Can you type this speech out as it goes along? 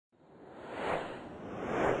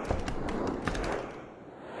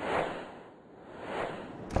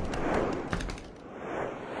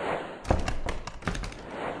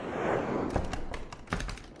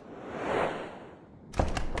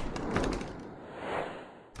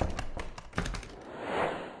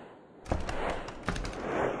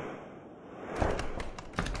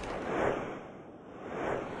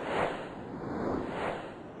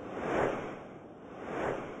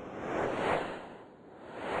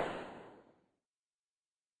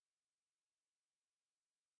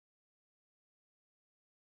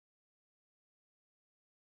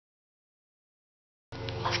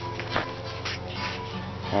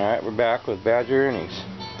Alright, we're back with Badger, and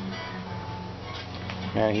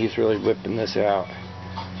he's really whipping this out.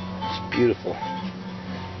 It's beautiful.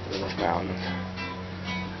 Look at those mountains.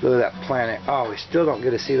 Look at that planet. Oh, we still don't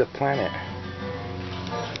get to see the planet.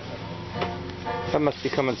 That must be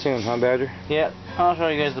coming soon, huh, Badger? Yeah, I'll show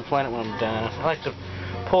you guys the planet when I'm done. I like to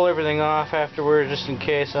pull everything off afterwards just in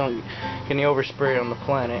case I don't get any overspray on the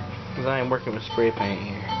planet, because I am working with spray paint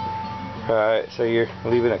here. Alright, so you're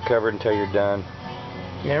leaving it covered until you're done.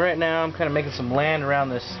 Yeah, right now I'm kind of making some land around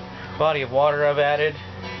this body of water I've added.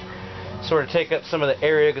 Sort of take up some of the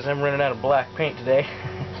area because I'm running out of black paint today.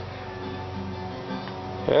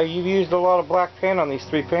 Yeah, you've used a lot of black paint on these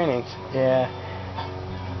 3 paintings. Yeah.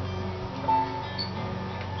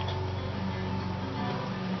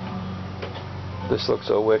 This looks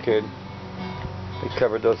so wicked. We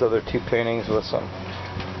covered those other 2 paintings with some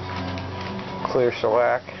clear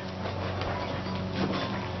shellac.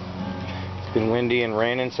 It's been windy and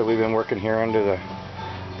raining, so we've been working here under the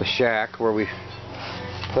shack where we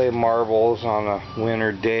play marbles on a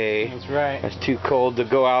winter day. That's right. It's too cold to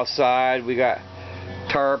go outside. We got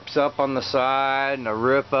tarps up on the side and a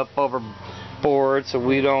roof up overboard so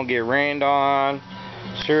we don't get rained on.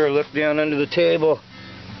 Sure, look down under the table.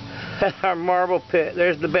 Our marble pit.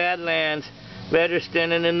 There's the Badlands. Badger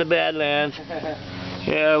standing in the Badlands.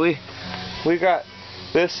 Yeah, we got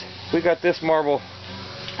this marble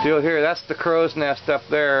deal here. That's the crow's nest up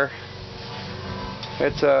there.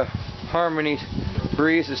 It's a Harmony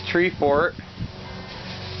Breeze's tree fort.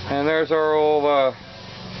 And there's our old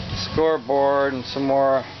scoreboard and some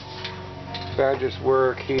more Badger's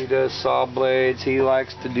work. He does saw blades. He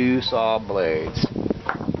likes to do saw blades.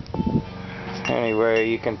 Anyway,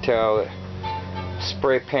 you can tell that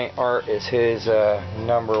spray paint art is his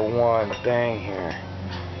 #1 thing here.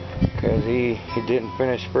 Because he didn't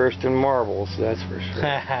finish first in marbles, that's for sure.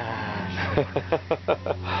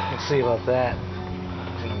 Let's see about that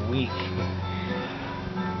in a week.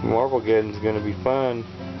 Marble getting's going to be fun.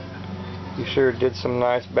 You sure did some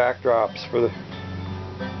nice backdrops for the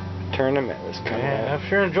tournament that's coming up. I've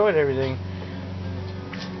sure enjoyed everything.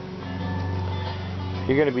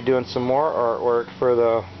 You're going to be doing some more artwork for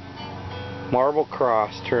the Marble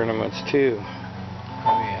Cross tournaments too.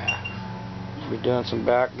 Oh yeah. You'll be doing some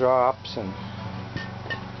backdrops, and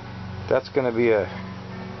that's going to be a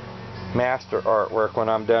master artwork when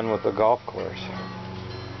I'm done with the golf course.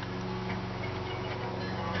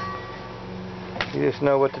 You just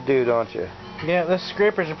know what to do, don't you? Yeah, this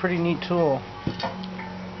scraper's a pretty neat tool.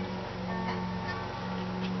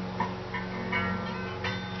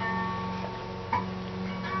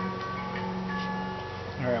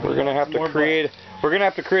 Alright, we're gonna have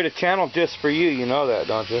to create a channel just for you. You know that,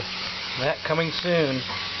 don't you? That coming soon.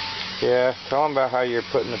 Yeah, tell them about how you're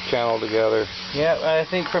putting the channel together. Yeah, I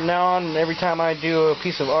think from now on, every time I do a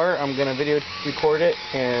piece of art, I'm gonna video record it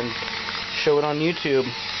and show it on YouTube.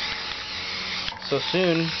 So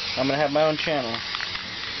soon, I'm gonna have my own channel.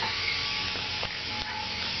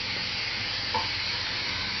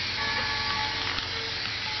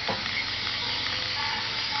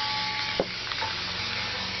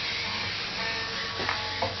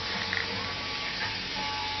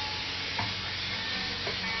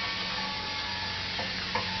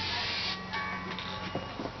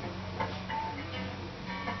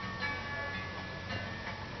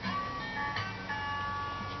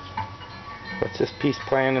 What's this piece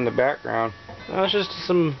playing in the background? Oh, it's just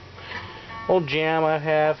some old jam I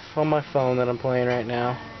have on my phone that I'm playing right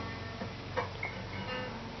now.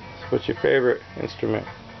 What's your favorite instrument?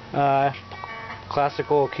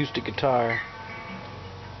 Classical acoustic guitar.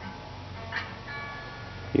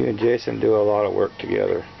 You and Jason do a lot of work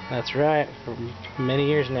together. That's right. For many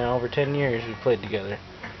years now, over 10 years, we've played together.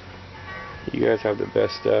 You guys have the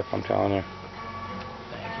best stuff, I'm telling you.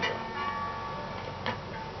 Thank you.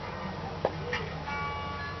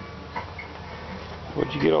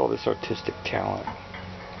 Where'd you get all this artistic talent?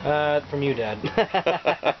 From you, Dad.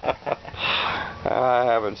 I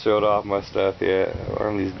haven't showed off my stuff yet,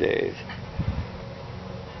 one of these days.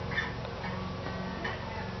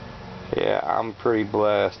 Yeah, I'm pretty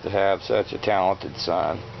blessed to have such a talented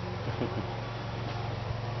son.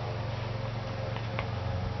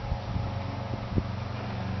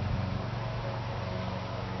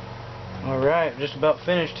 Alright, just about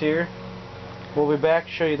finished here. We'll be back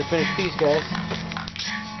to show you the finished piece, guys.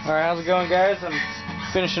 Alright, how's it going, guys? I'm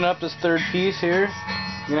finishing up this 3rd piece here.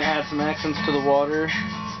 I'm going to add some accents to the water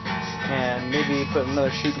and maybe put another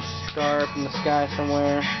shooting star up in the sky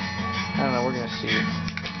somewhere. I don't know, we're going to see.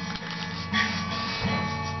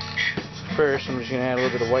 First, I'm just going to add a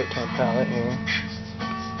little bit of white tone palette here.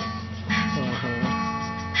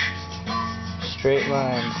 straight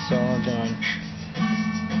lines, so I'm done.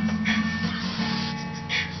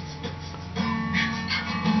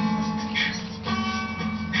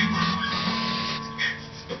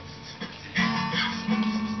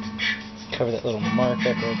 Cover that little mark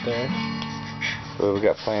up right there. What we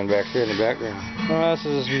got playing back here in the background? Oh, this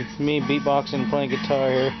is me beatboxing, playing guitar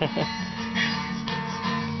here.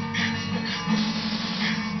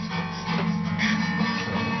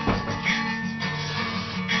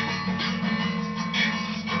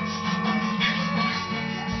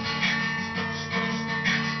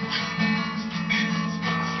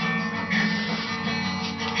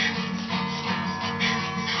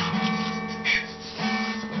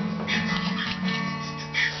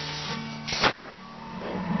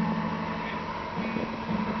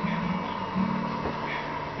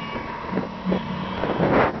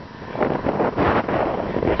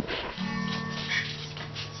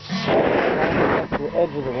 The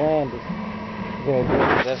edge of the land is very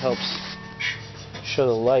good. That helps show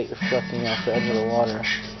the light reflecting off the edge of the water.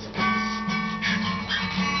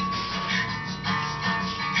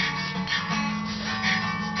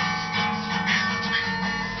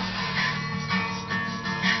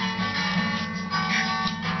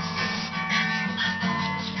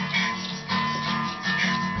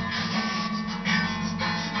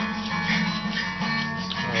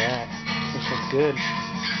 Alright, this looks good.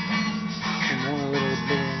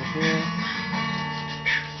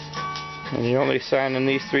 And you're only signing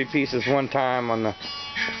these 3 pieces one time on the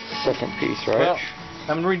second piece, right? Well,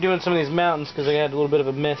 I'm redoing some of these mountains because I had a little bit of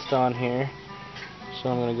a mist on here. So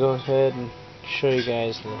I'm going to go ahead and show you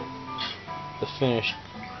guys the finished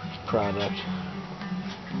product.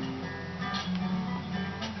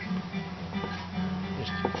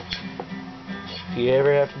 If you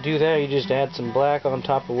ever have to do that, you just add some black on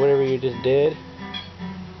top of whatever you just did.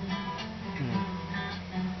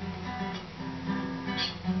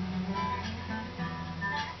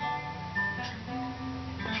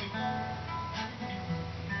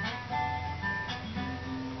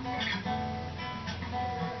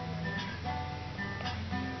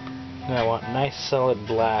 And I want nice solid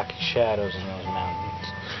black shadows in those mountains.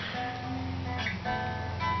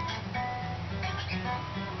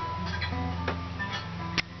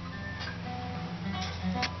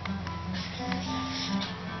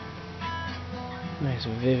 Nice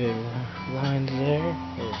vivid lines there.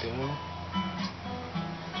 There we go.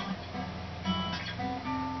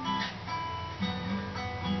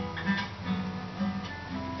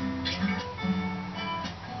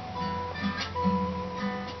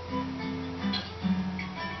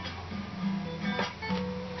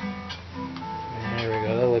 There we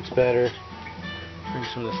go, that looks better. Bring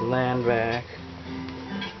some of this land back.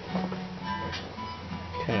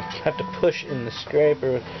 Kind of have to push in the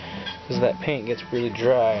scraper because that paint gets really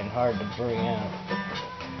dry and hard to bring out.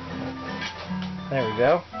 There we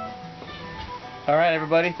go. Alright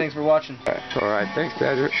everybody, thanks for watching. Alright, thanks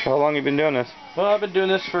Badger. How long have you been doing this? Well, I've been doing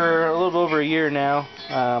this for a little over a year now.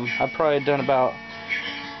 I've probably done about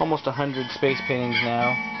almost 100 space paintings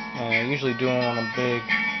now. I usually do them on a big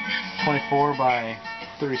 24 by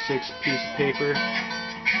 36 piece of paper.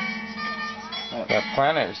 That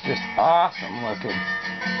planet is just awesome looking.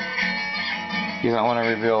 You don't want to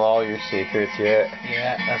reveal all your secrets yet.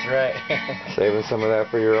 Yeah, that's right. Saving some of that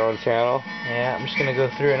for your own channel. Yeah, I'm just going to go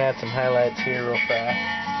through and add some highlights here real fast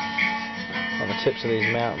on the tips of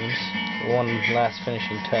these mountains. One last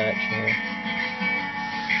finishing touch here.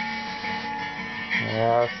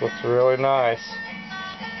 Yeah, this looks really nice.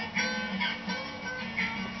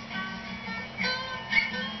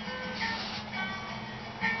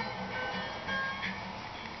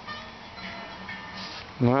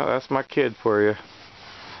 Well, that's my kid for you.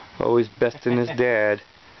 Always besting his dad.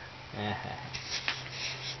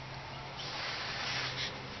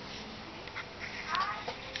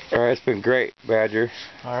 Alright, it's been great, Badger.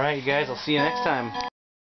 Alright, you guys, I'll see you next time.